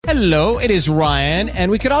Hello, it is Ryan,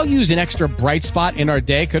 and we could all use an extra bright spot in our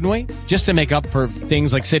day, couldn't we? Just to make up for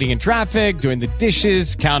things like sitting in traffic, doing the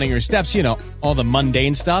dishes, counting your steps, all the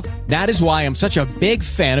mundane stuff. That is why I'm such a big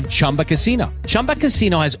fan of Chumba Casino. Chumba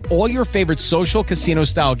Casino has all your favorite social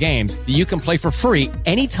casino-style games that you can play for free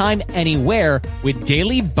anytime, anywhere with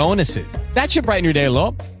daily bonuses. That should brighten your day a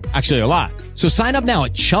little. Actually, a lot. So sign up now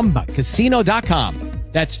at ChumbaCasino.com.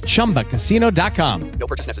 That's ChumbaCasino.com. No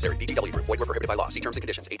purchase necessary. VGW Group. Void where prohibited by law. See terms and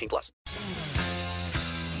conditions. 18+.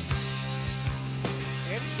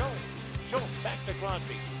 And Schultz back to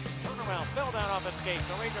Crosby. Turnaround, fell down off his skate.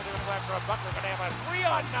 The Rangers are going to go after a Buckner. Going to have a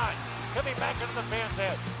 3-on-9. Coming back into the fan's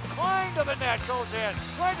head. Klein to the net, goes in.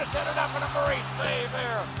 Trying to set it up, and a Murray save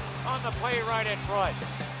there on the play right in front.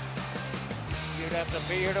 You'd have to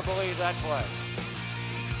be here to believe that play.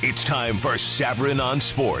 It's time for Savran on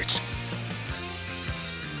Sports.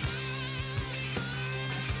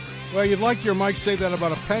 Well, you'd like your Mike say that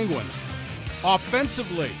about a Penguin.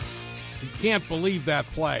 Offensively, you can't believe that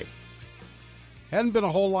play. Hadn't been a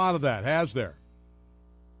whole lot of that, has there,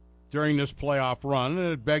 during this playoff run?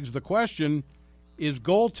 And it begs the question, is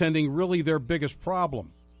goaltending really their biggest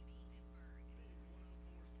problem?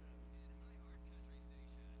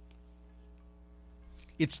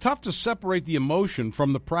 It's tough to separate the emotion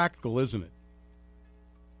from the practical, isn't it?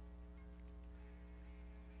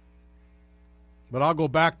 But I'll go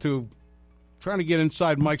back to trying to get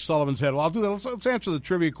inside Mike Sullivan's head. Well, I'll do that. Let's answer the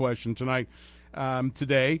trivia question tonight.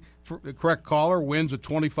 Today, the correct caller wins a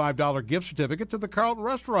 $25 gift certificate to the Carlton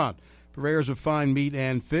Restaurant, purveyors of fine meat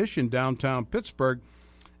and fish in downtown Pittsburgh.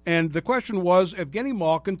 And the question was, Evgeny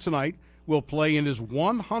Malkin tonight will play in his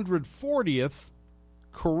 140th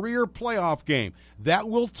career playoff game. That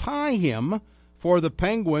will tie him for the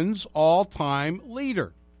Penguins' all-time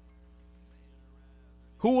leader.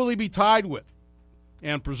 Who will he be tied with?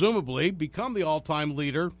 And presumably become the all-time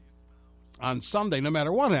leader on Sunday, no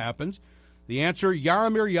matter what happens? The answer,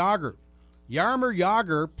 Jaromir Jagr. Jaromir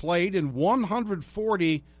Jagr played in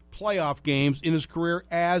 140 playoff games in his career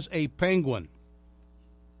as a Penguin.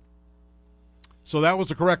 So that was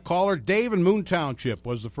the correct caller. Dave in Moon Township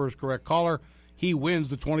was the first correct caller. He wins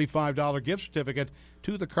the $25 gift certificate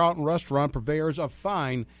to the Carlton Restaurant, purveyors of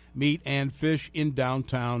fine meat and fish in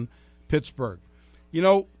downtown Pittsburgh.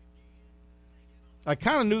 I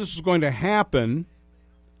kind of knew this was going to happen.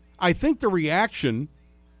 I think the reaction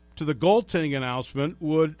to the goaltending announcement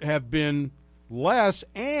would have been less,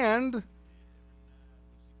 I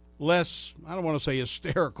don't want to say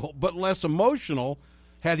hysterical, but less emotional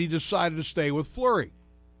had he decided to stay with Fleury.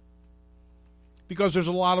 Because there's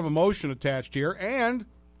a lot of emotion attached here and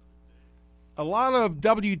a lot of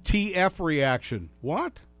WTF reaction.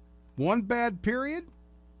 What? One bad period?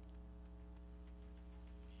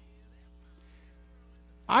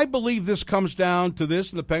 I believe this comes down to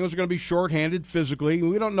this, and the Penguins are going to be shorthanded physically.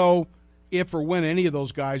 We don't know if or when any of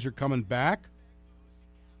those guys are coming back.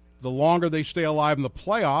 The longer they stay alive in the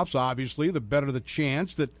playoffs, obviously, the better the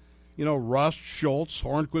chance that, Rust, Schultz,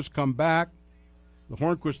 Hornquist come back. The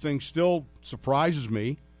Hornquist thing still surprises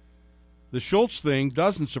me. The Schultz thing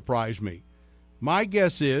doesn't surprise me. My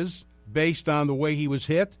guess is, based on the way he was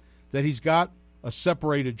hit, that he's got a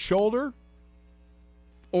separated shoulder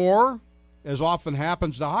or, as often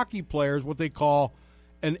happens to hockey players, what they call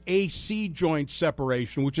an AC joint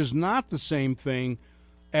separation, which is not the same thing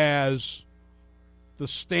as the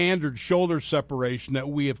standard shoulder separation that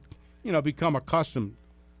we have, become accustomed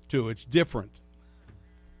to. It's different.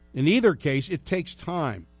 In either case, it takes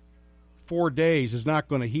time. 4 days is not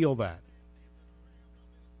going to heal that.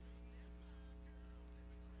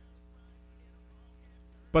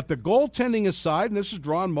 But the goaltending aside, and this has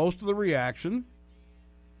drawn most of the reaction,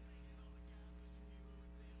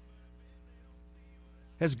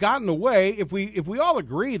 has gotten away. If we all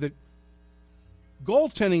agree that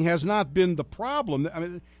goaltending has not been the problem, I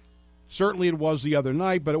mean, certainly it was the other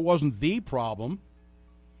night, but it wasn't the problem.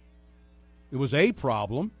 It was a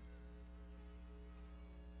problem.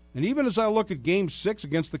 And even as I look at Game 6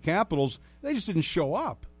 against the Capitals, they just didn't show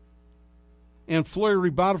up. And Fleury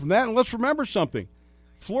rebounded from that. And let's remember something.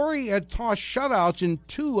 Fleury had tossed shutouts in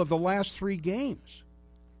 2 of the last 3 games.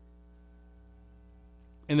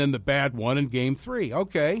 And then the bad one in Game 3.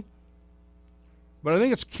 Okay. But I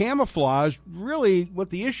think it's camouflage, really, what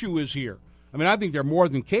the issue is here. I mean, I think they're more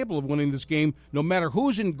than capable of winning this game no matter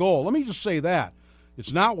who's in goal. Let me just say that.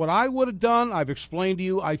 It's not what I would have done. I've explained to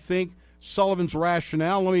you, I think, Sullivan's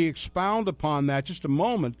rationale. Let me expound upon that just a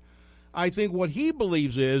moment. I think what he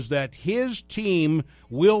believes is that his team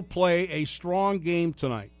will play a strong game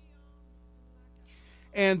tonight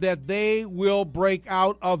and that they will break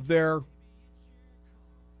out of their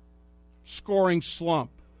scoring slump.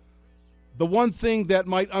 The one thing that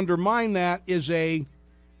might undermine that is a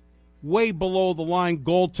way below the line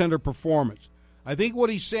goaltender performance. I think what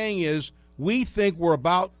he's saying is we think we're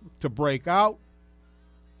about to break out.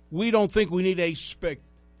 We don't think we need a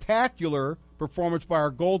spectacular performance by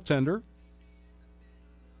our goaltender.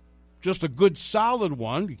 Just a good, solid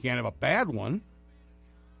one. You can't have a bad one.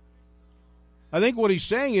 I think what he's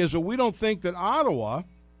saying is that we don't think that Ottawa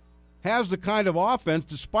has the kind of offense,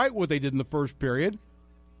 despite what they did in the first period,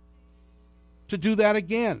 to do that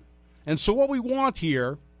again. And so what we want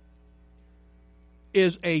here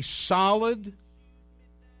is a solid,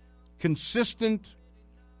 consistent,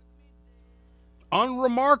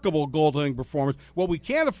 unremarkable goaltending performance. What we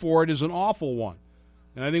can't afford is an awful one.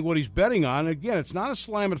 And I think what he's betting on, again, it's not a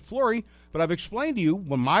slam at Fleury, but I've explained to you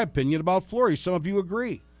my opinion about Fleury. Some of you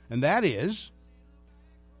agree. And that is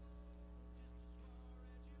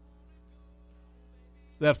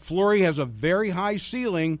that Fleury has a very high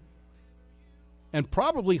ceiling and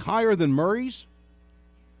probably higher than Murray's.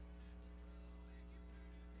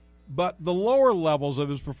 But the lower levels of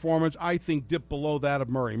his performance, I think, dip below that of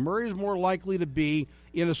Murray. Murray is more likely to be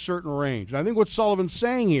in a certain range. And I think what Sullivan's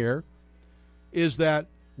saying here is that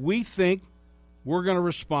we think we're going to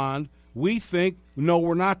respond. We think, no,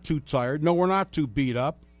 we're not too tired. No, we're not too beat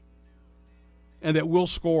up. And that we'll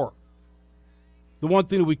score. The one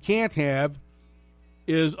thing that we can't have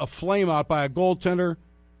is a flame out by a goaltender.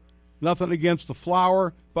 Nothing against the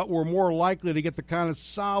Flower, but we're more likely to get the kind of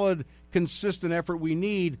solid, consistent effort we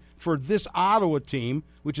need for this Ottawa team,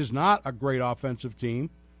 which is not a great offensive team,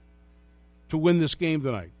 to win this game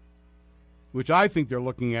tonight, which I think they're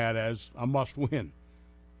looking at as a must-win.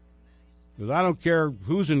 Because I don't care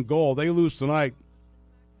who's in goal. They lose tonight.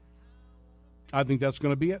 I think that's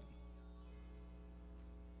going to be it.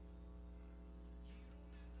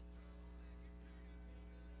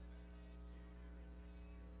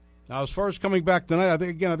 Now, as far as coming back tonight, I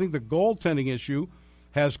think the goaltending issue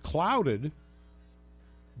has clouded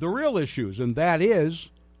the real issues, and that is,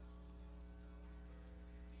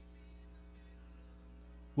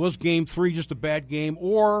 was Game 3 just a bad game,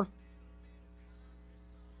 or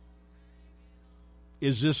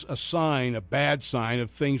is this a sign, a bad sign of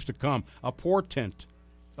things to come, a portent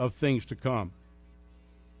of things to come?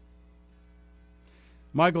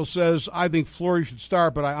 Michael says, I think Fleury should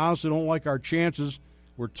start, but I honestly don't like our chances.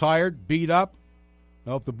 We're tired, beat up.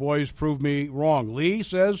 I hope the boys prove me wrong. Lee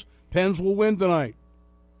says Pens will win tonight.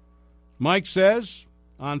 Mike says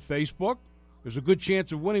on Facebook, there's a good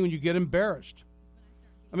chance of winning when you get embarrassed.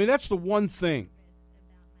 I mean, that's the one thing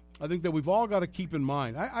I think that we've all got to keep in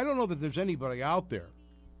mind. I don't know that there's anybody out there,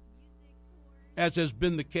 as has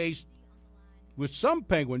been the case with some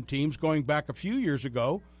Penguin teams going back a few years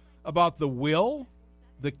ago, about the will,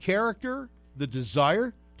 the character, the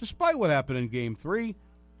desire, despite what happened in Game 3.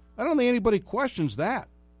 I don't think anybody questions that.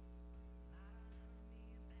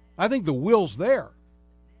 I think the will's there.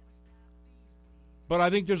 But I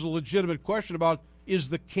think there's a legitimate question about, is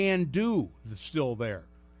the can-do still there?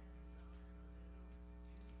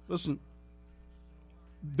 Listen,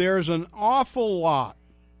 there's an awful lot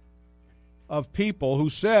of people who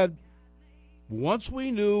said, once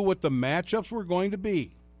we knew what the matchups were going to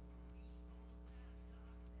be,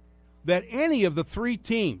 that any of the three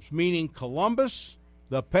teams, meaning Columbus,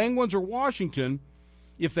 the Penguins, or Washington,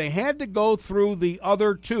 if they had to go through the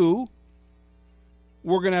other two,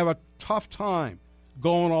 we're going to have a tough time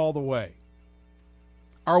going all the way.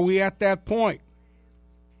 Are we at that point?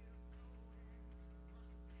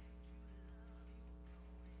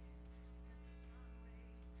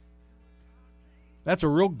 That's a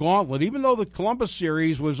real gauntlet. Even though the Columbus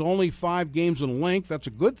series was only 5 games in length, that's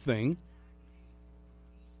a good thing.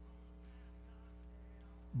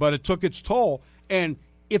 But it took its toll. And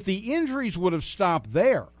if the injuries would have stopped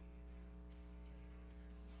there,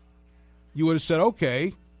 you would have said,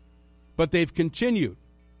 okay, but they've continued.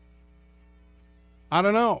 I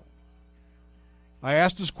don't know. I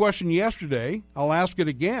asked this question yesterday. I'll ask it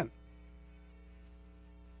again.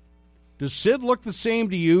 Does Sid look the same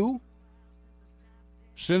to you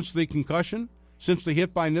since the concussion, since the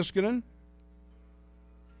hit by Niskanen?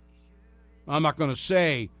 I'm not going to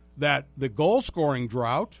say that the goal-scoring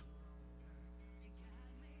drought,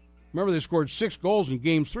 remember they scored 6 goals in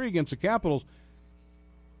Game 3 against the Capitals.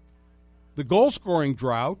 The goal-scoring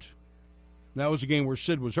drought, that was a game where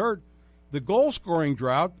Sid was hurt, the goal-scoring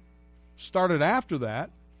drought started after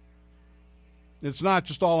that. It's not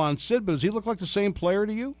just all on Sid, but does he look like the same player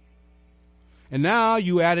to you? And now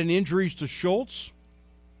you add in injuries to Schultz,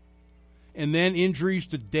 and then injuries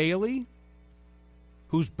to Daly,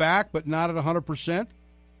 who's back but not at 100%.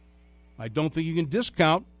 I don't think you can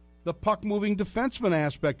discount the puck-moving defenseman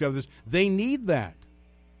aspect of this. They need that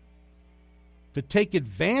to take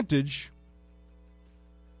advantage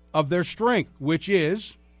of their strength, which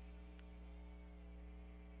is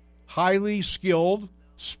highly skilled,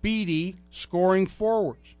 speedy, scoring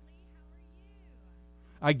forwards.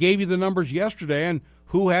 I gave you the numbers yesterday, and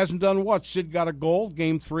who hasn't done what? Sid got a goal,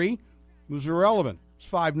 Game 3. It was irrelevant. It's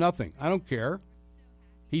 5-0. I don't care.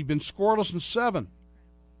 He'd been scoreless in 7.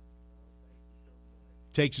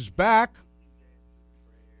 Takes us back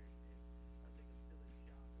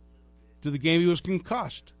to the game he was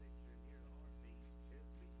concussed.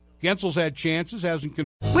 Gensel's had chances, hasn't.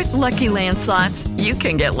 With Lucky Land Slots, you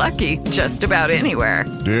can get lucky just about anywhere.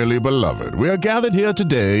 Dearly beloved, we are gathered here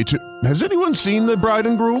today to... Has anyone seen the bride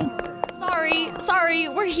and groom? Sorry,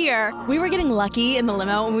 we're here. We were getting lucky in the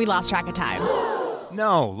limo and we lost track of time.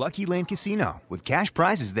 No, Lucky Land Casino, with cash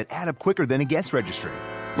prizes that add up quicker than a guest registry.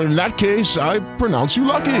 In that case, I pronounce you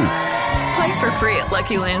lucky. Play for free at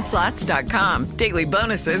LuckyLandSlots.com. Daily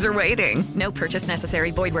bonuses are waiting. No purchase necessary.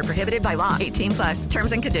 Void where prohibited by law. 18+.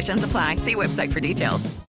 Terms and conditions apply. See website for details.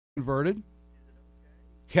 Converted.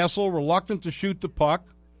 Kessel reluctant to shoot the puck.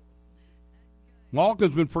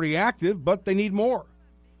 Malkin's been pretty active, but they need more.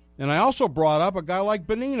 And I also brought up a guy like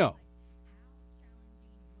Bonino.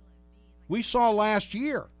 We saw last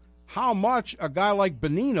year how much a guy like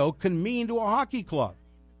Bonino can mean to a hockey club.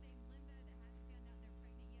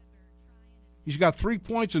 He's got 3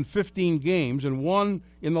 points in 15 games, and 1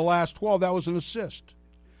 in the last 12. That was an assist.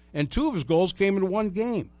 And 2 of his goals came in 1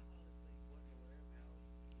 game.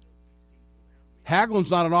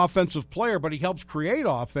 Hagelin's not an offensive player, but he helps create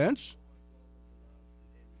offense.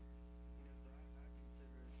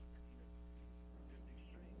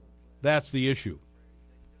 That's the issue.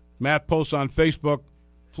 Matt posts on Facebook,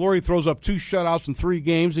 Fleury throws up 2 shutouts in 3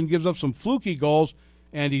 games and gives up some fluky goals,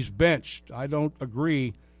 and he's benched. I don't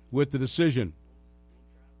agree with the decision.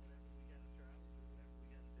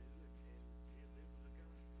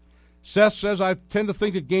 Seth says, I tend to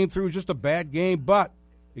think that Game 3 was just a bad game, but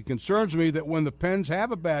it concerns me that when the Pens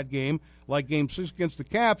have a bad game, like Game 6 against the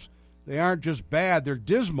Caps, they aren't just bad, they're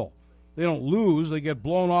dismal. They don't lose, they get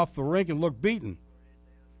blown off the rink and look beaten.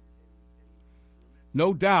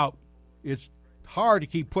 No doubt, it's hard to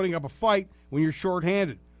keep putting up a fight when you're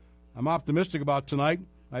shorthanded. I'm optimistic about tonight.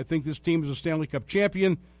 I think this team is a Stanley Cup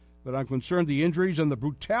champion, but I'm concerned the injuries and the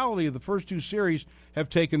brutality of the first 2 series have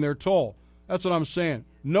taken their toll. That's what I'm saying.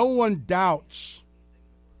 No one doubts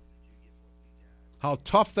how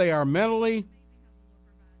tough they are mentally,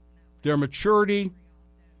 their maturity,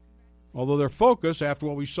 although their focus, after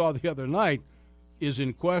what we saw the other night, is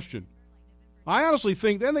in question. I honestly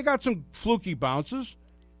think then they got some fluky bounces.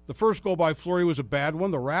 The first goal by Fleury was a bad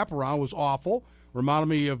one. The wraparound was awful. Reminded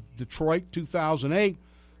me of Detroit 2008.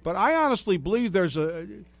 But I honestly believe there's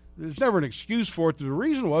never an excuse for it. The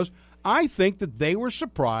reason was I think that they were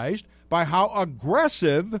surprised by how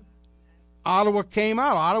aggressive Ottawa came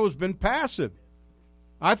out. Ottawa's been passive.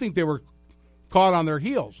 I think they were caught on their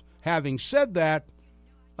heels. Having said that,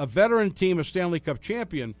 a veteran team, a Stanley Cup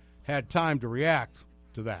champion, had time to react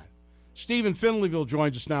to that. Steve in Finleyville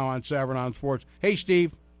joins us now on Savran on Sports. Hey,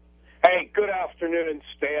 Steve. Hey, good afternoon,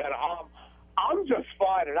 Stan. I'm just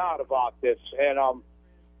finding out about this, and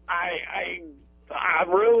I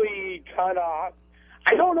really kind of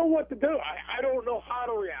I don't know what to do. I don't know how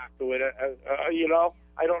to react to it.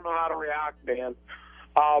 I don't know how to react, man.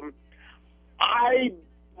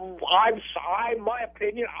 My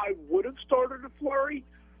opinion, I would have started a Fleury,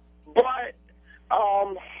 but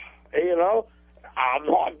I'm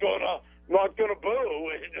not gonna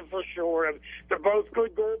boo for sure. They're both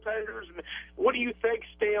good goaltenders. What do you think,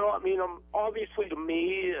 Stan? I mean, obviously to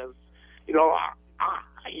me,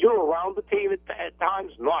 you're around the team at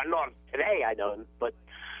times. Not today, I don't. But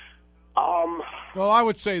well, I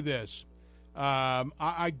would say this.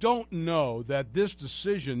 I don't know that this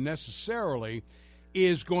decision necessarily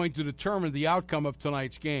is going to determine the outcome of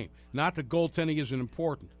tonight's game. Not that goaltending isn't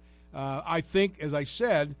important. I think, as I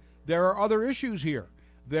said, there are other issues here.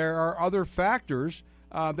 There are other factors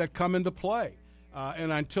that come into play.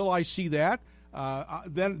 And until I see that,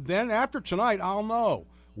 then after tonight, I'll know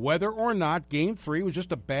whether or not Game 3 was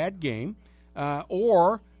just a bad game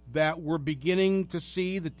or that we're beginning to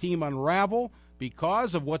see the team unravel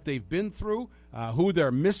because of what they've been through, who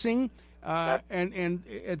they're missing. And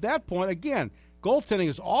at that point, again, goaltending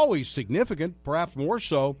is always significant, perhaps more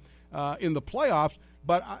so in the playoffs.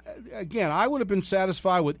 But, again, I would have been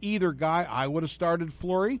satisfied with either guy. I would have started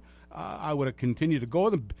Fleury. I would have continued to go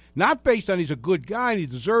with him, not based on he's a good guy and he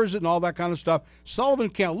deserves it and all that kind of stuff. Sullivan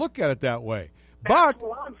can't look at it that way. But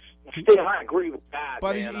Still, I agree with that.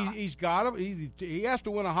 But man. he's got to. He has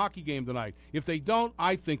to win a hockey game tonight. If they don't,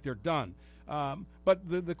 I think they're done. But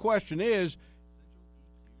the question is,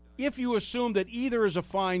 if you assume that either is a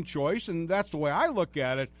fine choice, and that's the way I look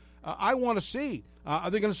at it, I want to see.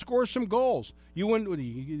 Are they going to score some goals? You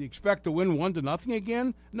expect to win 1-0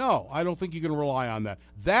 again? No, I don't think you can rely on that.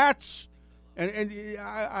 That's and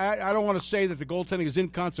I don't want to say that the goaltending is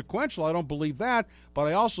inconsequential. I don't believe that, but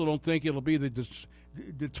I also don't think it'll be the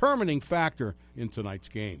determining factor in tonight's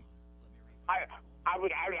game. I'd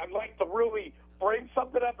like to really bring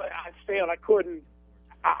something up. Stan, I couldn't.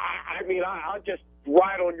 I mean, I'll just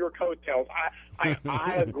ride on your coattails. I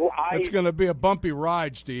agree. It's going to be a bumpy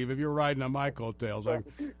ride, Steve, if you're riding on my coattails. We're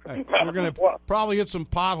going to probably hit some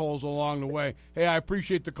potholes along the way. Hey, I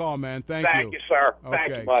appreciate the call, man. Thank you. Thank you, sir. Okay.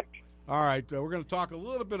 Thank you much. All right, we're going to talk a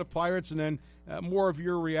little bit of Pirates and then more of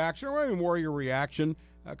your reaction, or maybe more of your reaction.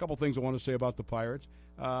 A couple things I want to say about the Pirates.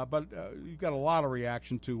 But you've got a lot of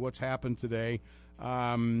reaction to what's happened today.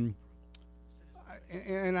 And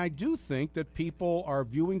I do think that people are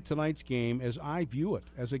viewing tonight's game as I view it,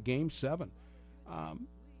 as a Game 7.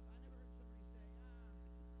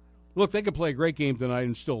 Look, they could play a great game tonight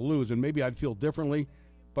and still lose, and maybe I'd feel differently.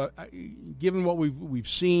 But given what we've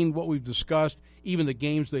seen, what we've discussed, even the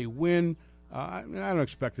games they win, I don't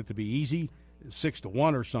expect it to be easy,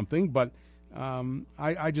 6-1 or something. But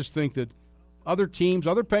I just think that other teams,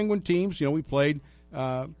 other Penguin teams, we played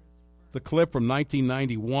the clip from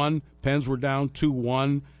 1991. Pens were down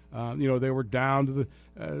 2-1. They were down to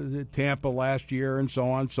the Tampa last year and so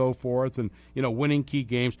on and so forth, and, winning key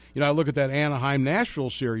games. I look at that Anaheim-Nashville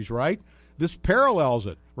series, right? This parallels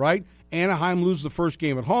it, right? Anaheim loses the first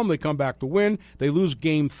game at home. They come back to win. They lose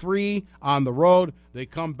Game 3 on the road. They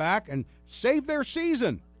come back and save their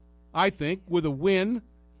season, I think, with a win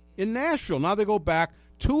in Nashville. Now they go back.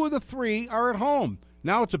 2 of the 3 are at home.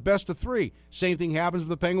 Now it's a best of 3. Same thing happens if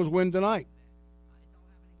the Penguins win tonight.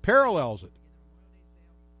 Parallels it.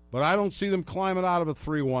 But I don't see them climbing out of a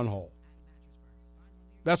 3-1 hole.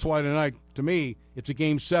 That's why tonight, to me, it's a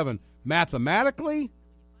Game 7. Mathematically,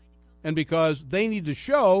 and because they need to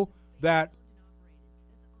show that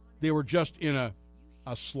they were just in a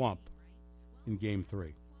slump in Game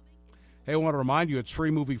 3. Hey, I want to remind you, it's Free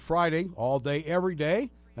Movie Friday, all day, every day.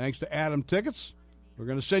 Thanks to Adam Tickets. We're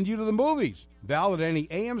going to send you to the movies. Valid at any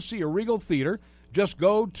AMC or Regal Theater. Just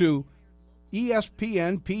go to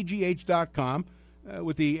ESPNPGH.com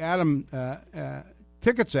with the Adam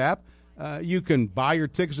Tickets app. You can buy your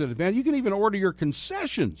tickets in advance. You can even order your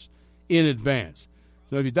concessions in advance.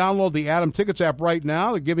 So if you download the Adam Tickets app right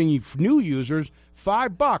now, they're giving you new users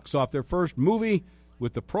 $5 off their first movie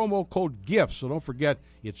with the promo code GIFT. So don't forget,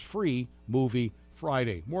 it's Free Movie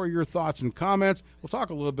Friday. More of your thoughts and comments. We'll talk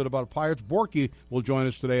a little bit about Pirates. Borky will join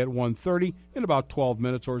us today at 1:30 in about 12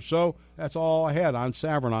 minutes or so. That's all ahead on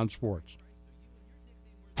Savran on Sports.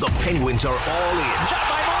 The Penguins are all in. Shot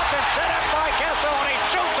by Malkin, set up by Kessel, and he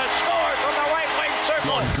shoots and scores from the right wing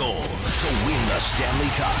circle. One goal to win the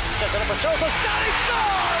Stanley Cup. Sets it up for Sosa, shot, he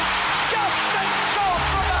scores! Justin Schultz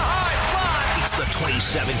from the high fly! It's the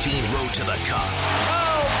 2017 Road to the Cup.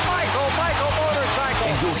 Oh, Michael Motorcycle!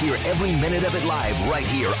 And you'll hear every minute of it live right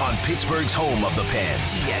here on Pittsburgh's home of the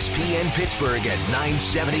Pens. ESPN Pittsburgh at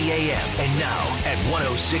 9:70 a.m. and now at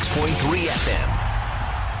 106.3 FM.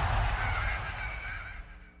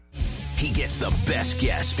 He gets the best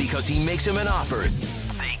guests because he makes them an offer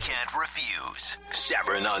they can't refuse.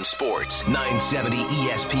 Savran on Sports, 970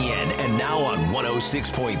 ESPN, and now on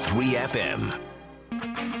 106.3 FM.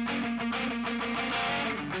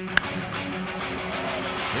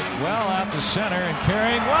 Hit well out to center and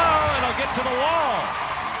carrying well, and it'll get to the wall.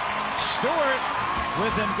 Stewart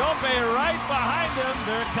with Ngombe right behind him.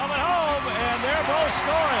 They're coming home, and they're both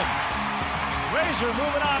scoring. Frazier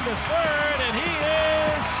moving on to third, and he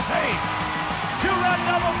is safe. 2-run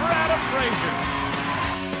double for Adam Frazier.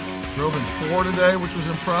 Drove in 4 today, which was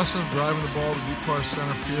impressive. Driving the ball to deep part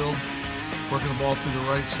center field, working the ball through the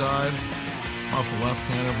right side. Off the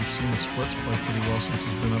left-hander, we've seen the splits play pretty well since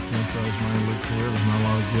he's been up here throughout his minor league career. There's not a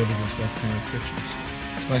lot of give against left-handed pitchers.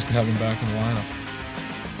 It's nice to have him back in the lineup.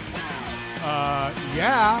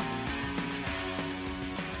 Yeah.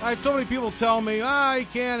 I had so many people tell me, he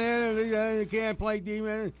can't play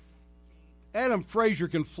defense. Adam Frazier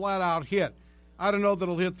can flat out hit. I don't know that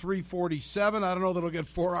he'll hit 347. I don't know that he'll get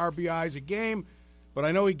 4 RBIs a game, but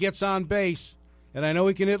I know he gets on base, and I know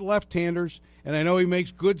he can hit left-handers, and I know he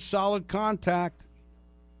makes good, solid contact.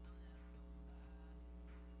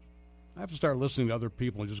 I have to start listening to other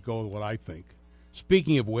people and just go with what I think.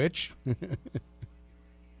 Speaking of which,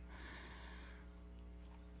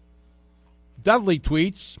 Dudley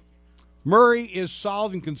tweets, Murray is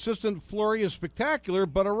solid and consistent. Fleury is spectacular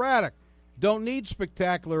but erratic. Don't need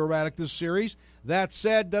spectacular erratic this series. That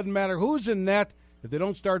said, doesn't matter who's in net if they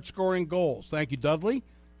don't start scoring goals. Thank you, Dudley.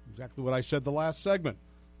 Exactly what I said the last segment.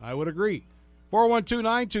 I would agree.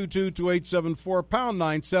 412-922-2874, pound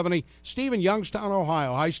 970. Steve in Youngstown,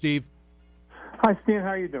 Ohio. Hi, Steve. Hi, Steve. How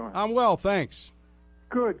are you doing? I'm well, thanks.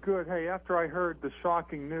 Good. Hey, after I heard the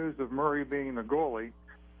shocking news of Murray being the goalie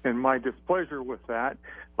and my displeasure with that,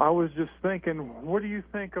 I was just thinking, what do you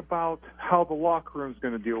think about how the locker room's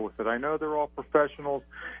going to deal with it? I know they're all professionals,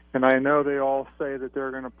 and I know they all say that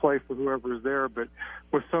they're going to play for whoever's there, but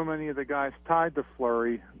with so many of the guys tied to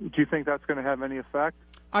Fleury, do you think that's going to have any effect?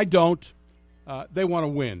 I don't. They want to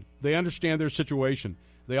win. They understand their situation.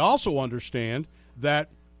 They also understand that,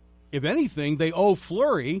 if anything, they owe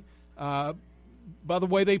Fleury by the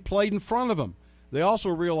way they played in front of him. They also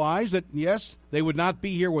realize that, yes, they would not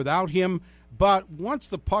be here without him, but once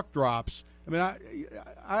the puck drops, I mean,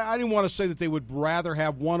 I didn't want to say that they would rather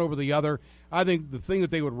have one over the other. I think the thing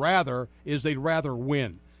that they would rather is they'd rather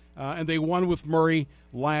win. And they won with Murray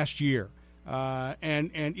last year.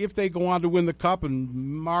 And if they go on to win the Cup and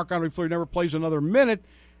Marc-Andre Fleury never plays another minute,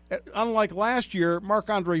 unlike last year,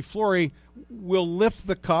 Marc-Andre Fleury will lift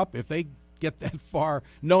the Cup if they get that far,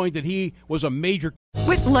 knowing that he was a major.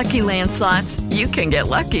 With Lucky Land Slots, you can get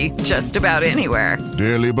lucky just about anywhere.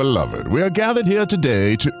 Dearly beloved, we are gathered here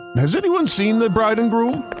today to... Has anyone seen the bride and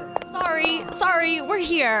groom? Sorry, we're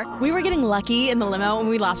here. We were getting lucky in the limo and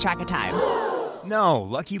we lost track of time. No,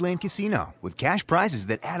 Lucky Land Casino, with cash prizes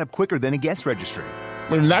that add up quicker than a guest registry.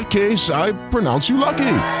 In that case, I pronounce you lucky.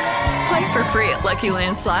 Play for free at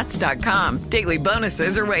LuckyLandSlots.com. Daily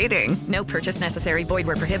bonuses are waiting. No purchase necessary. Void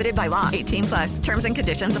where prohibited by law. 18+. Terms and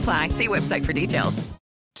conditions apply. See website for details.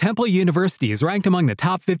 Temple University is ranked among the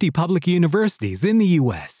top 50 public universities in the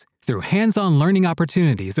U.S. Through hands-on learning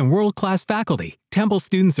opportunities and world-class faculty, Temple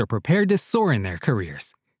students are prepared to soar in their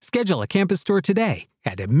careers. Schedule a campus tour today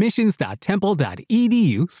at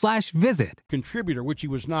admissions.temple.edu/visit. Contributor, which he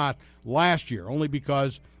was not last year, only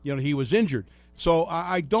because he was injured. So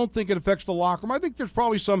I don't think it affects the locker room. I think there's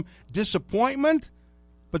probably some disappointment,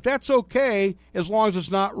 but that's okay as long as it's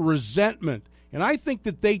not resentment. And I think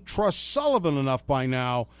that they trust Sullivan enough by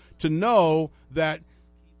now to know that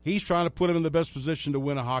he's trying to put him in the best position to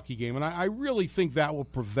win a hockey game. And I really think that will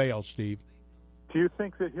prevail, Steve. Do you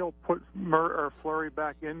think that he'll put Fleury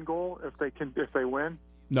back in goal if they win?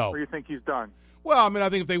 No. Or do you think he's done? Well, I mean, I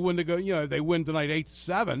think if they win if they win tonight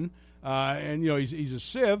 8-7, and he's a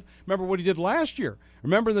sieve. Remember what he did last year.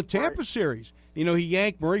 Remember in the Tampa series, he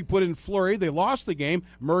yanked Murray, put in Fleury. They lost the game.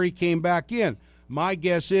 Murray came back in. My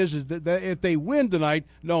guess is that if they win tonight,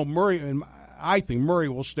 I think Murray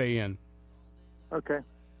will stay in. Okay.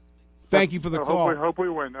 Thank you for the call. Hope we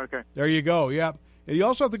win. Okay. There you go. Yeah. And you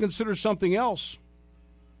also have to consider something else.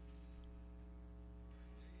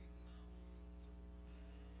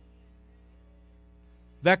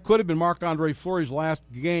 That could have been Marc-Andre Fleury's last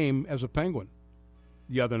game as a Penguin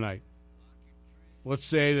the other night. Let's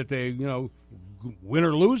say that they, win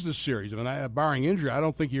or lose this series. I mean, barring injury, I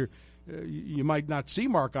don't think you might not see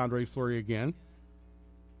Marc-Andre Fleury again.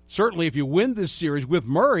 Certainly, if you win this series with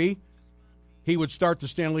Murray, he would start the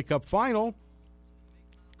Stanley Cup final.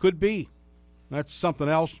 Could be. That's something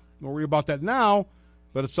else. Don't worry about that now,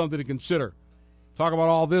 but it's something to consider. Talk about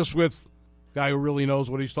all this with a guy who really knows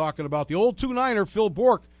what he's talking about. The old 2-9er, Phil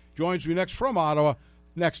Bourque, joins me next from Ottawa,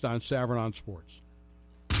 next on Savern on Sports.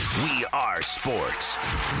 We are sports.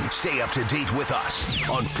 Stay up to date with us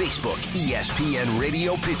on Facebook, ESPN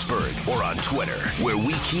Radio Pittsburgh, or on Twitter, where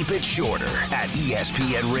we keep it shorter at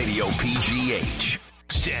ESPN Radio PGH.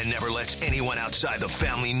 Stan never lets anyone outside the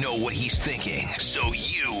family know what he's thinking, so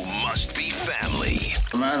you must be family.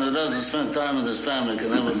 A man that doesn't spend time with his family can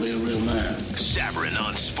never be a real man. Savern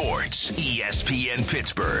on Sports, ESPN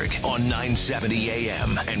Pittsburgh on 970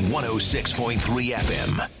 AM and 106.3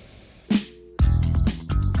 FM.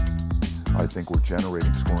 I think we're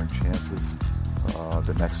generating scoring chances.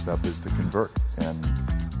 The next step is to convert. And,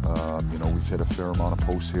 we've hit a fair amount of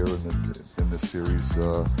posts here in this series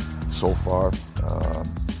so far.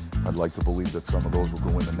 I'd like to believe that some of those will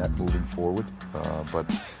go in the net moving forward. But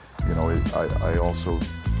I also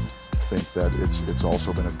think that it's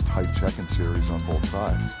also been a tight checking series on both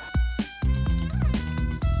sides.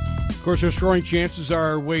 Of course, their scoring chances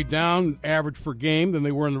are way down, average per game, than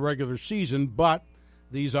they were in the regular season, but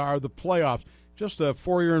these are the playoffs. Just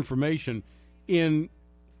for your information, in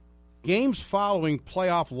games following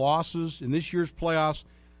playoff losses in this year's playoffs,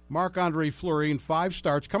 Marc-Andre Fleury in 5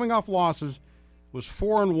 starts, coming off losses, was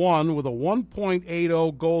 4-1 with a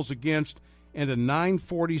 1.80 goals against and a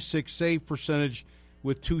 .946 save percentage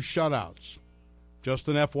with 2 shutouts. Just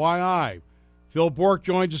an FYI. Phil Bourque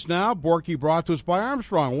joins us now. Bourque brought to us by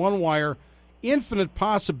Armstrong. One Wire, infinite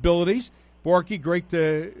possibilities. Bourque, great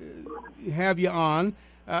to have you on.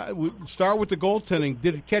 Start with the goaltending.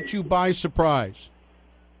 Did it catch you by surprise?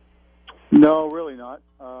 No, really not.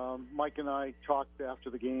 Mike and I talked after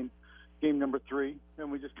the game number 3,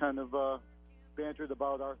 and we just kind of bantered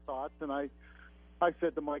about our thoughts. And I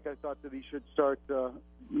said to Mike, I thought that he should start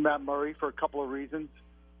Matt Murray for a couple of reasons.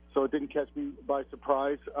 So it didn't catch me by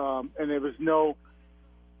surprise. And there was no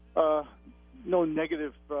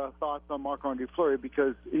negative thoughts on Marc-Andre Fleury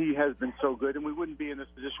because he has been so good, and we wouldn't be in this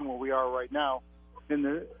position where we are right now in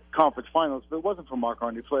the conference finals if it wasn't for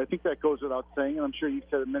Marc-Andre Fleury. I think that goes without saying, and I'm sure you've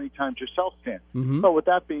said it many times yourself, Stan. Mm-hmm. So with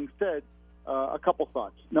that being said, a couple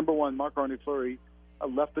thoughts. Number one, Marc-Andre Fleury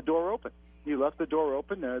left the door open. He left the door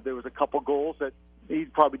open. There was a couple goals that he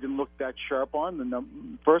probably didn't look that sharp on. And the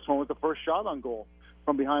first one was the first shot on goal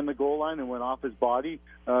from behind the goal line and went off his body.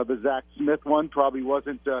 The Zach Smith one probably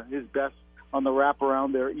wasn't his best on the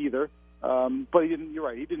wraparound there either. But you're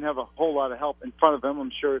right. He didn't have a whole lot of help in front of him.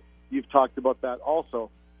 I'm sure you've talked about that also.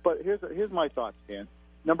 But here's my thoughts, Dan.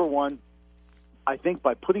 Number one, I think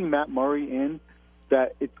by putting Matt Murray in,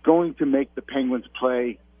 that it's going to make the Penguins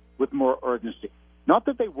play with more urgency. Not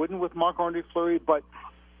that they wouldn't with Marc-Andre Fleury, but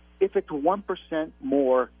if it's 1%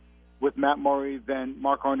 more with Matt Murray than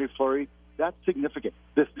Marc-Andre Fleury, that's significant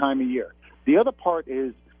this time of year. The other part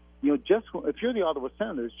is, just if you're the Ottawa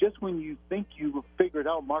Senators, just when you think you've figured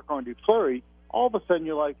out Marc-Andre Fleury, all of a sudden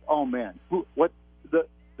you're like, oh man,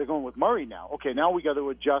 they're going with Murray now. Okay, now we got to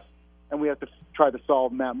adjust and we have to try to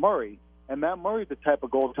solve Matt Murray. And Matt Murray's the type of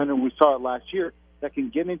goaltender, we saw it last year, that can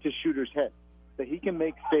get into shooters' heads, that he can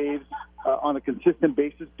make saves on a consistent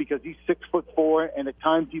basis because he's 6'4", and at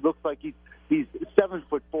times he looks like he's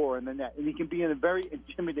 7'4" in the net, and he can be in a very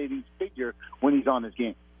intimidating figure when he's on his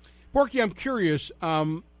game. Bourque, I'm curious,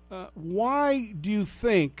 why do you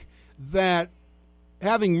think that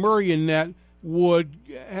having Murray in net would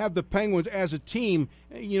have the Penguins as a team,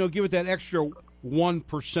 give it that extra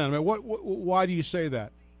 1%? I mean, why do you say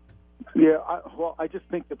that? Yeah, I just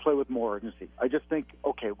think to play with more urgency. I just think,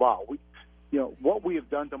 okay, wow, what we have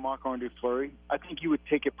done to Marc-Andre Fleury, I think you would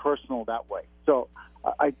take it personal that way. So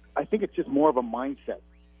I think it's just more of a mindset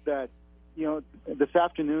that, this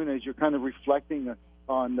afternoon as you're kind of reflecting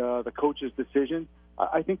on the coach's decision,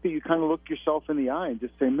 I think that you kind of look yourself in the eye and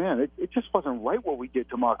just say, man, it just wasn't right what we did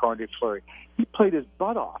to Marc-Andre Fleury. He played his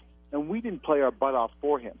butt off, and we didn't play our butt off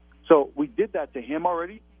for him. So we did that to him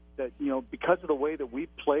already, that, because of the way that we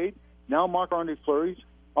played, now Marc-Andre Fleury's,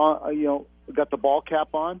 got the ball cap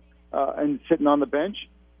on and sitting on the bench.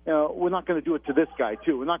 We're not going to do it to this guy,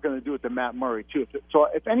 too. We're not going to do it to Matt Murray, too. So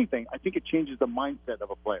if anything, I think it changes the mindset of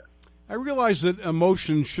a player. I realize that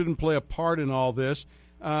emotion shouldn't play a part in all this,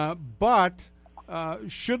 but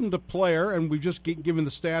shouldn't a player, and we've just given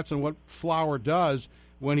the stats on what Flower does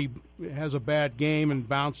when he has a bad game and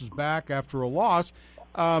bounces back after a loss,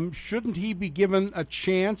 shouldn't he be given a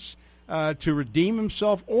chance to redeem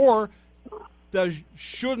himself, or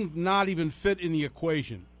shouldn't not even fit in the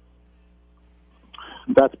equation?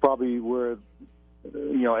 That's probably where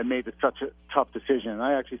it made such a tough decision.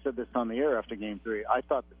 I actually said this on the air after Game 3. I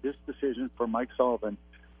thought that this decision for Mike Sullivan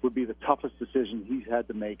would be the toughest decision he's had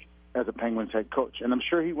to make as a Penguins head coach. And I'm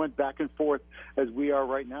sure he went back and forth as we are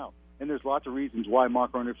right now. And there's lots of reasons why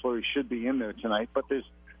Marc-Andre Fleury should be in there tonight, but there's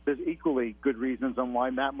equally good reasons on why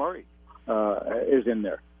Matt Murray is in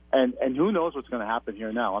there. And who knows what's going to happen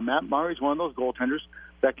here now. And Matt Murray's one of those goaltenders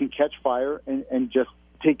that can catch fire and just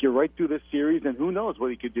take you right through this series, and who knows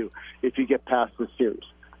what he could do if you get past this series.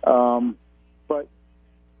 But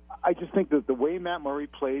I just think that the way Matt Murray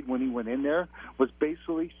played when he went in there was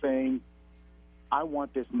basically saying, I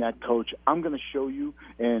want this net, coach. I'm going to show you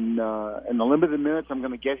in the limited minutes I'm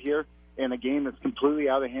going to get here in a game that's completely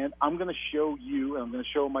out of hand. I'm going to show you, and I'm going to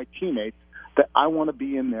show my teammates that I want to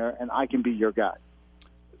be in there and I can be your guy.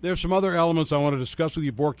 There's some other elements I want to discuss with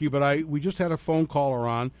you, Bourque, but we just had a phone caller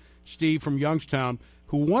on, Steve from Youngstown,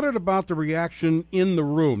 who wondered about the reaction in the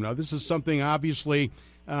room. Now, this is something obviously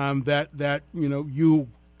that you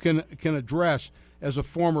can address as a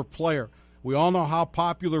former player. We all know how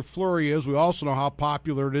popular Fleury is. We also know how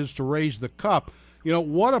popular it is to raise the cup.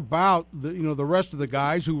 What about the rest of the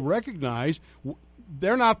guys who recognize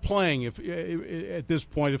they're not playing if at this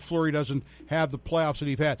point if Fleury doesn't have the playoffs that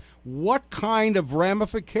he's had? What kind of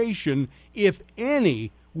ramification, if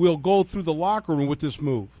any, will go through the locker room with this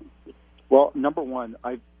move? Well, number one,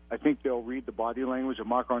 I think they'll read the body language of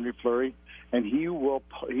Marc-Andre Fleury, and he will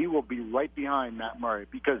be right behind Matt Murray,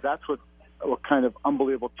 because that's what kind of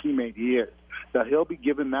unbelievable teammate he is. That he'll be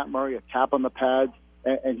giving Matt Murray a tap on the pads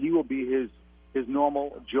and he will be his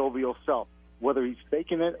normal jovial self. Whether he's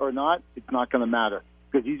faking it or not, it's not going to matter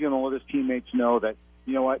because he's going to let his teammates know that,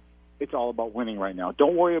 you know what, it's all about winning right now.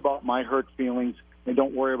 Don't worry about my hurt feelings, and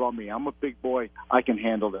don't worry about me. I'm a big boy. I can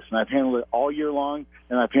handle this, and I've handled it all year long,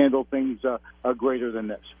 and I've handled things greater than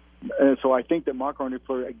this. And so I think that Marc-Andre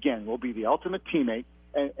Fleury, again, will be the ultimate teammate,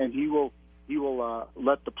 and he will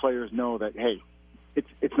let the players know that, hey,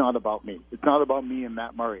 it's not about me. It's not about me and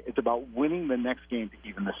Matt Murray. It's about winning the next game to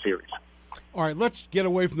even the series. All right, let's get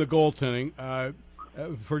away from the goaltending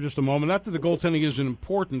for just a moment. Not that the goaltending isn't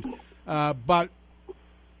important, but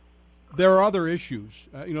there are other issues.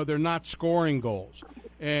 They're not scoring goals.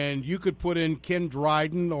 And you could put in Ken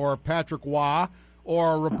Dryden or Patrick Waugh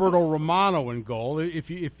or Roberto Romano in goal if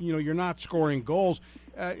you're not scoring goals.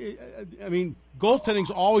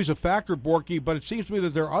 Goaltending's always a factor, Borky, but it seems to me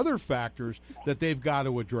that there are other factors that they've got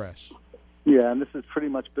to address. Yeah, and this has pretty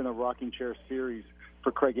much been a rocking chair series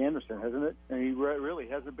for Craig Anderson, hasn't it? And he really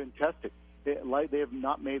hasn't been tested. They have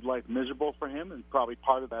not made life miserable for him, and probably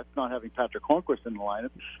part of that's not having Patrick Hornqvist in the lineup.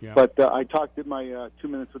 Yeah. But I talked in my 2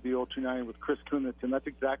 minutes with the old 290 with Chris Kunitz, and that's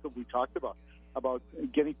exactly what we talked about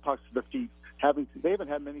getting pucks to the feet. They haven't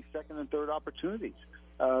had many second and third opportunities.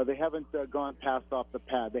 They haven't gone past off the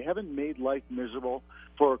pad. They haven't made life miserable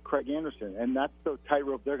for Craig Anderson, and that's the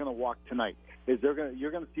tightrope they're going to walk tonight. You're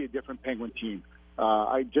going to see a different Penguin team.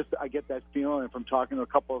 I get that feeling from talking to a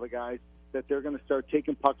couple of the guys that they're going to start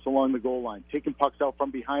taking pucks along the goal line, taking pucks out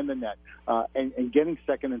from behind the net, and getting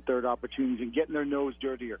second and third opportunities and getting their nose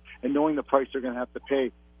dirtier and knowing the price they're going to have to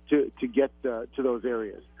pay to get to those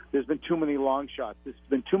areas. There's been too many long shots. There's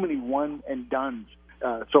been too many one and dones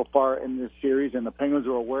so far in this series, and the Penguins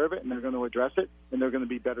are aware of it, and they're going to address it, and they're going to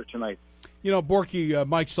be better tonight. Borky,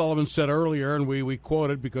 Mike Sullivan said earlier, and we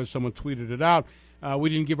quoted because someone tweeted it out, we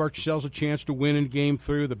didn't give ourselves a chance to win in Game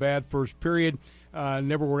 3 of the bad first period.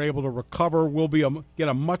 Never were able to recover. We'll get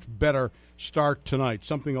a much better start tonight,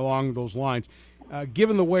 something along those lines.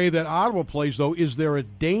 Given the way that Ottawa plays, though, is there a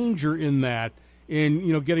danger in that,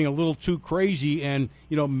 in getting a little too crazy and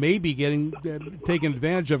maybe getting taken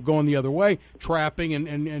advantage of going the other way, trapping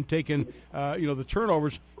and taking the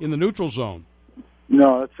turnovers in the neutral zone?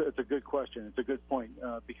 No, it's a good question. It's a good point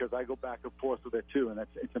because I go back and forth with it too, and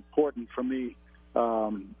it's important for me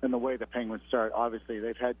in the way the Penguins start. Obviously,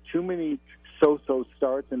 they've had too many so-so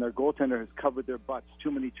starts, and their goaltender has covered their butts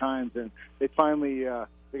too many times, and they finally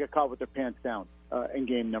they got caught with their pants down in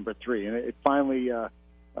game number 3, and it finally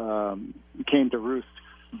came to roost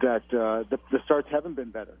that the starts haven't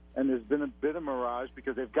been better, and there's been a bit of mirage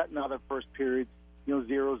because they've gotten out of first periods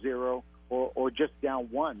 0-0 or just down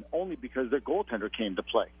 1 only because their goaltender came to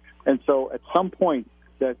play. And so at some point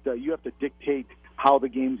that you have to dictate how the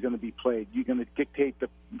game's going to be played. You're going to dictate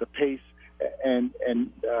the pace and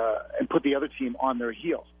put the other team on their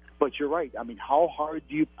heels. But you're right. I mean, how hard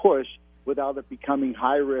do you push without it becoming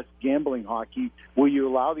high-risk gambling hockey where you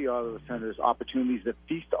allow the Ottawa Senators opportunities to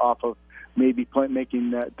feast off of maybe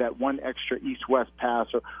making that one extra east-west pass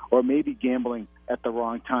or maybe gambling at the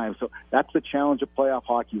wrong time. So that's the challenge of playoff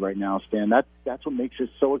hockey right now, Stan. That's what makes it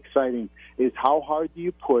so exciting is how hard do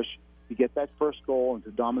you push to get that first goal and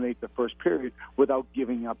to dominate the first period without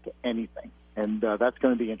giving up anything. And that's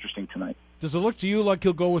going to be interesting tonight. Does it look to you like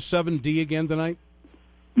he'll go with 7D again tonight?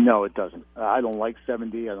 No, it doesn't. I don't like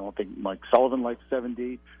 7D. I don't think Mike Sullivan likes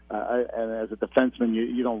 7D. And as a defenseman,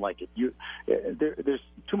 you don't like it. There's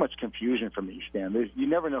too much confusion for me, Stan. You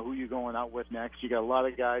never know who you're going out with next. You got a lot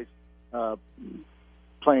of guys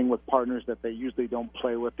playing with partners that they usually don't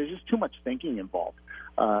play with. There's just too much thinking involved.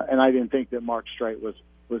 And I didn't think that Mark Streit was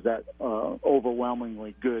that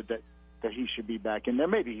overwhelmingly good that he should be back in there.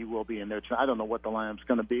 Maybe he will be in there tonight. I don't know what the lineup's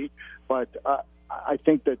going to be, but I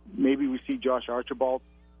think that maybe we see Josh Archibald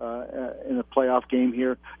in a playoff game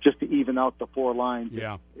here just to even out the 4 lines.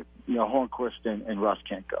 Yeah. If Hornqvist and Russ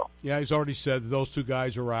can't go. Yeah, he's already said those 2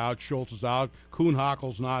 guys are out. Schultz is out. Kuhn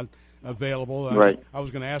Hackel's not available. Right. I was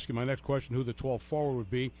going to ask you my next question who the 12th forward would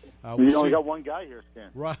be. You only got one guy here, Stan.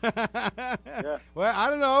 Right. Yeah. Well, I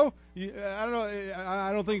don't know.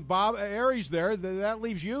 I don't think Bob Aries there. That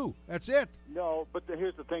leaves you. That's it. No, but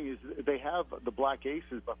here's the thing: is they have the Black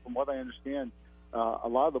Aces, but from what I understand, a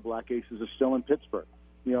lot of the Black Aces are still in Pittsburgh.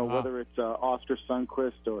 Whether it's Oscar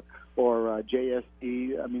Sundqvist or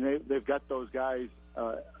JSD. I mean, they've got those guys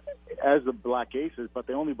as the Black Aces, but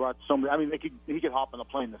they only brought so many. I mean, he could hop on a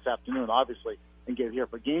plane this afternoon, obviously, and get here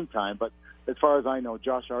for game time. But as far as I know,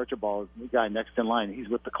 Josh Archibald is the guy next in line. He's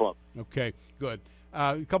with the club. Okay, good.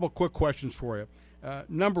 A couple quick questions for you.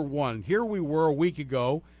 Number one, here we were a week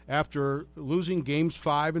ago after losing games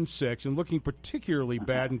 5 and 6 and looking particularly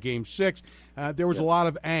bad in game 6. There was a lot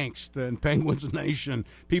of angst in Penguins Nation.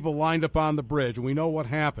 People lined up on the bridge, and we know what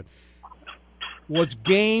happened. Was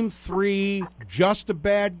game 3 just a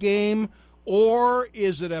bad game, or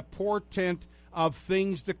is it a portent of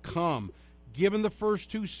things to come? Given the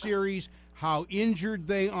first 2 series, how injured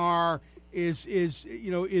they are, is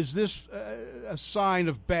this a sign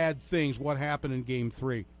of bad things, what happened in game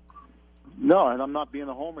 3? No, and I'm not being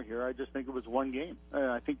a homer here. I just think it was one game. And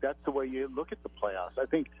I think that's the way you look at the playoffs. I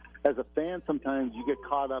think as a fan, sometimes you get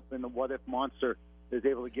caught up in the what-if monster is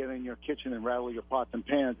able to get in your kitchen and rattle your pots and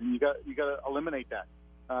pans, and you got to eliminate that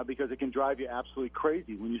because it can drive you absolutely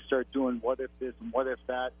crazy when you start doing what if this and what if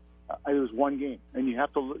that. It was one game, and you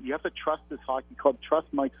have to trust this hockey club, trust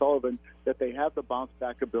Mike Sullivan that they have the bounce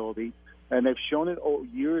back ability, and they've shown it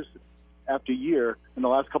years after year in the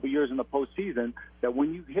last couple of years in the postseason that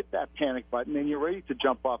when you hit that panic button and you're ready to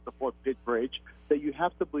jump off the fourth pitch bridge, that you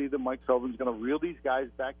have to believe that Mike Sullivan's going to reel these guys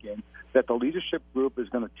back in, that the leadership group is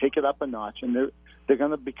going to take it up a notch, and they're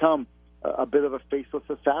going to become a bit of a faceless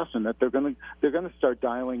assassin, that they're going to start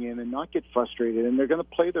dialing in and not get frustrated, and they're going to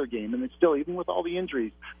play their game. And it's still, even with all the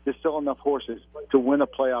injuries, there's still enough horses to win a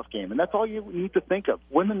playoff game. And that's all you need to think of.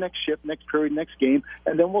 Win the next shift, next period, next game,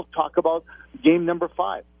 and then we'll talk about game number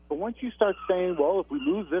 5. But once you start saying, well, if we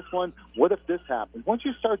lose this one, what if this happens? Once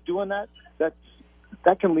you start doing that, that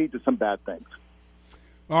can lead to some bad things.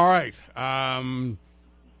 All right.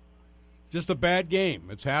 Just a bad game.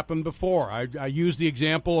 It's happened before. I used the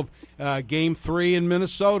example of Game 3 in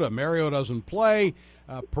Minnesota. Mario doesn't play.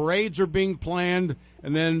 Parades are being planned,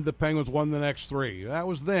 and then the Penguins won the next 3. That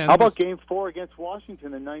was then. How about Game 4 against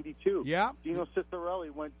Washington in '92? Yeah. Dino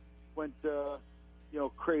Ciccarelli went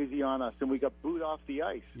crazy on us, and we got booed off the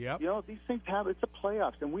ice. Yep. These things happen. It's the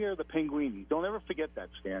playoffs, and we are the Penguinis. Don't ever forget that,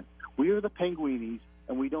 Stan. We are the Penguinis,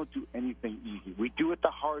 and we don't do anything easy. We do it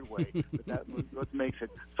the hard way, but that's what makes it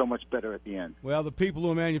so much better at the end. Well, the people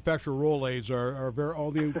who manufacture Rolaids are very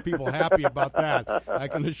all the people happy about that. I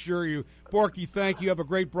can assure you. Borky, thank you. Have a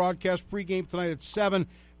great broadcast. Pre-game tonight at 7.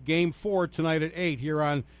 Game 4 tonight at 8 here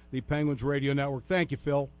on the Penguins Radio Network. Thank you,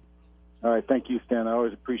 Phil. All right, thank you, Stan. I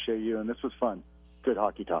always appreciate you, and this was fun. Good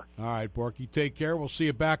hockey talk. All right, Borky, take care. We'll see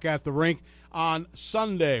you back at the rink on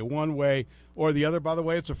Sunday, one way or the other. By the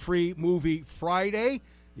way, it's a free movie Friday.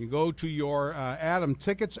 You go to your Atom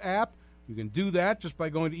Tickets app. You can do that just by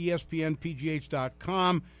going to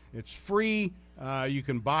ESPNPGH.com. It's free. You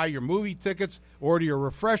can buy your movie tickets, order your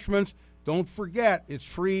refreshments. Don't forget, it's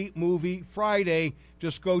free movie Friday.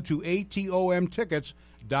 Just go to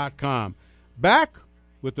ATOMtickets.com. Back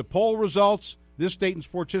with the poll results, this date in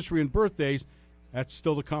sports history and birthdays. That's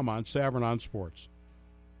still to come on Savern on Sports.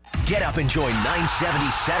 Get up and join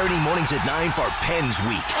 970 Saturday mornings at 9 for Pens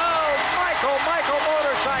Week. Oh, Michael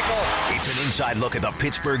Motorcycle. It's an inside look at the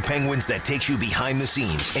Pittsburgh Penguins that takes you behind the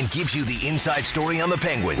scenes and gives you the inside story on the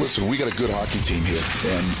Penguins. Listen, we got a good hockey team here,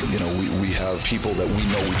 and we have people that we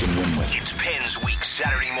know we can win with. It's Pens Week,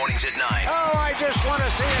 Saturday mornings at 9. Oh, I just want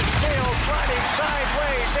to see it sail sliding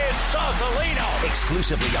sideways in Sausalito.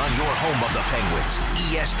 Exclusively on your home of the Penguins,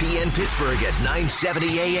 ESPN Pittsburgh at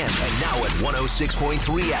 970 AM and now at 106.3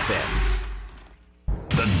 FM.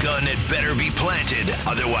 The gun had better be planted,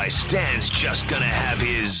 otherwise Stan's just gonna have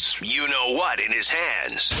his you-know-what in his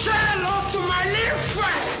hands. Say hello to my little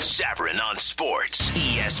friend! Savern on Sports,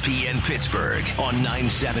 ESPN Pittsburgh on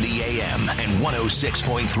 970 AM and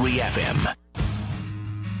 106.3 FM.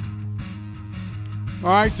 All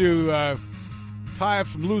right, to tie up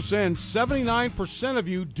some loose ends, 79% of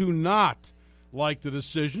you do not like the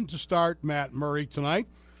decision to start Matt Murray tonight.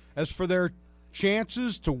 As for their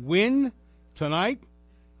chances to win tonight,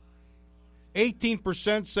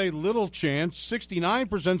 18% say little chance,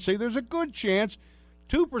 69% say there's a good chance,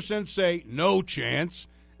 2% say no chance,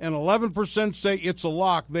 and 11% say it's a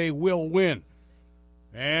lock, they will win.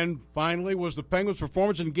 And finally, was the Penguins'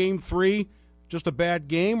 performance in Game 3 just a bad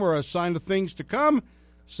game or a sign of things to come?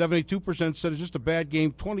 72% said it's just a bad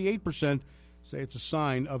game, 28% say it's a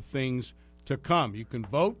sign of things to come. You can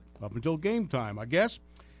vote up until game time, I guess.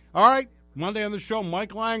 All right, Monday on the show,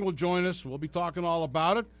 Mike Lang will join us. We'll be talking all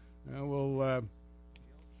about it.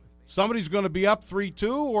 Somebody's going to be up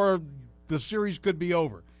 3-2, or the series could be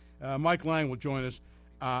over. Mike Lang will join us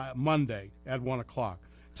Monday at 1 o'clock.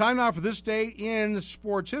 Time now for this day in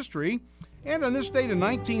sports history. And on this date in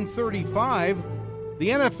 1935, the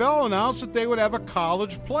NFL announced that they would have a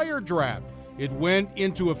college player draft. It went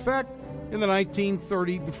into effect in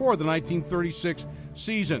before the 1936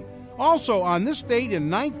 season. Also on this date in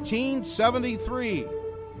 1973,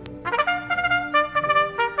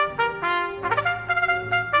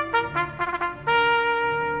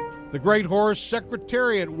 The great horse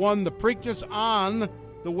Secretariat won the Preakness on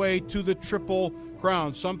the way to the Triple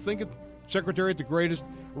Crown. Some think Secretariat the greatest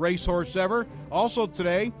racehorse ever. Also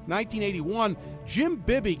today, 1981, Jim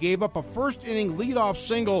Bibby gave up a first-inning leadoff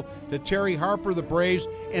single to Terry Harper of the Braves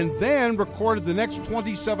and then recorded the next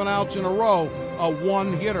 27 outs in a row, a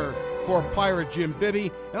one-hitter for Pirate Jim Bibby.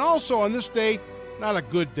 And also on this date, not a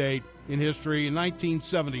good date in history, in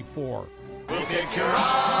 1974. We'll kick your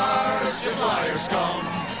arse, your Flyers come.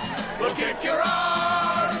 We'll kick your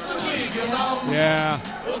arse and leave you numb. Yeah.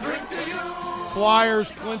 We'll drink to you.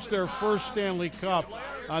 Flyers clinched their first Stanley Cup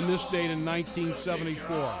on this date in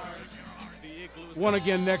 1974. Won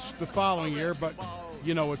again the following year, but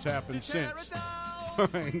you know what's happened since. All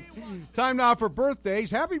right. Time now for birthdays.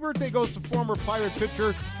 Happy birthday goes to former Pirate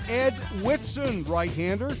pitcher Ed Whitson,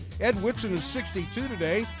 right-hander. Ed Whitson is 62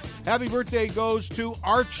 today. Happy birthday goes to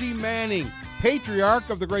Archie Manning, patriarch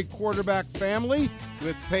of the great quarterback family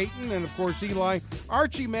with Peyton and, of course, Eli.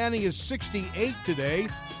 Archie Manning is 68 today.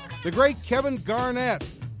 The great Kevin Garnett,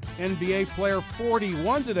 NBA player,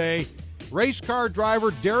 41 today. Race car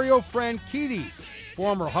driver Dario Franchitti,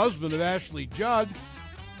 former husband of Ashley Judd.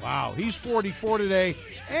 Wow, he's 44 today.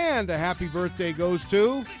 And a happy birthday goes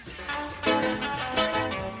to...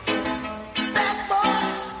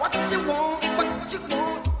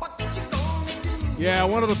 Yeah,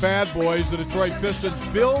 one of the bad boys, the Detroit Pistons,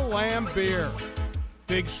 Bill Laimbeer.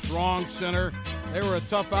 Big, strong center. They were a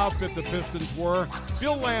tough outfit, the Pistons were.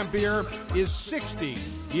 Bill Laimbeer is 60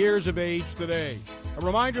 years of age today. A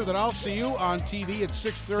reminder that I'll see you on TV at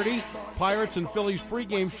 6:30, Pirates and Phillies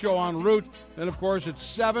pregame show en route. Then, of course, at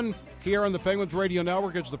 7 here on the Penguins Radio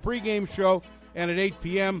Network, it's the pregame show. And at 8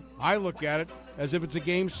 p.m., I look at it as if it's a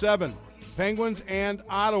Game 7. Penguins and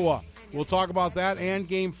Ottawa. We'll talk about that and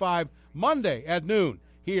Game 5 Monday at noon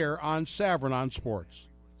here on Savran on Sports.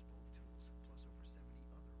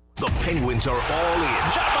 The Penguins are all in.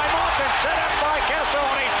 Shot by Malkin, set up by Kessel,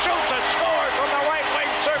 and he shoots and scores from the right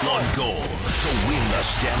wing circle. One goal to win the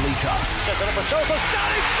Stanley Cup. Sets it up for Sosa,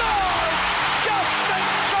 shot, he scores! Justin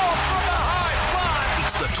Schultz from the high fly.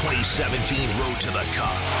 It's the 2017 Road to the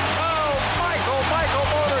Cup. Oh, Michael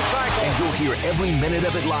motorcycle. And you'll hear every minute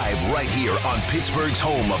of it live right here on Pittsburgh's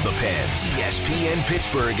home of the Pens. ESPN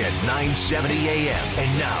Pittsburgh at 9:70 a.m.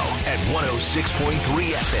 and now at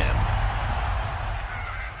 106.3 FM.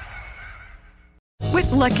 With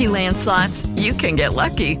Lucky Land Slots, you can get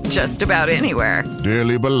lucky just about anywhere.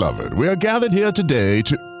 Dearly beloved, we are gathered here today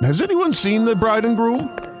to... Has anyone seen the bride and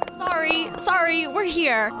groom? Sorry, we're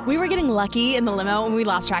here. We were getting lucky in the limo and we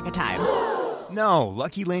lost track of time. No,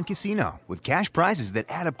 Lucky Land Casino, with cash prizes that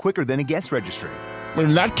add up quicker than a guest registry.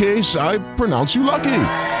 In that case, I pronounce you lucky.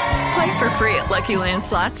 Play for free at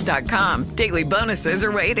LuckyLandSlots.com. Daily bonuses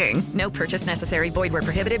are waiting. No purchase necessary. Void where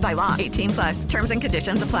prohibited by law. 18+. Terms and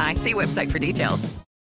conditions apply. See website for details.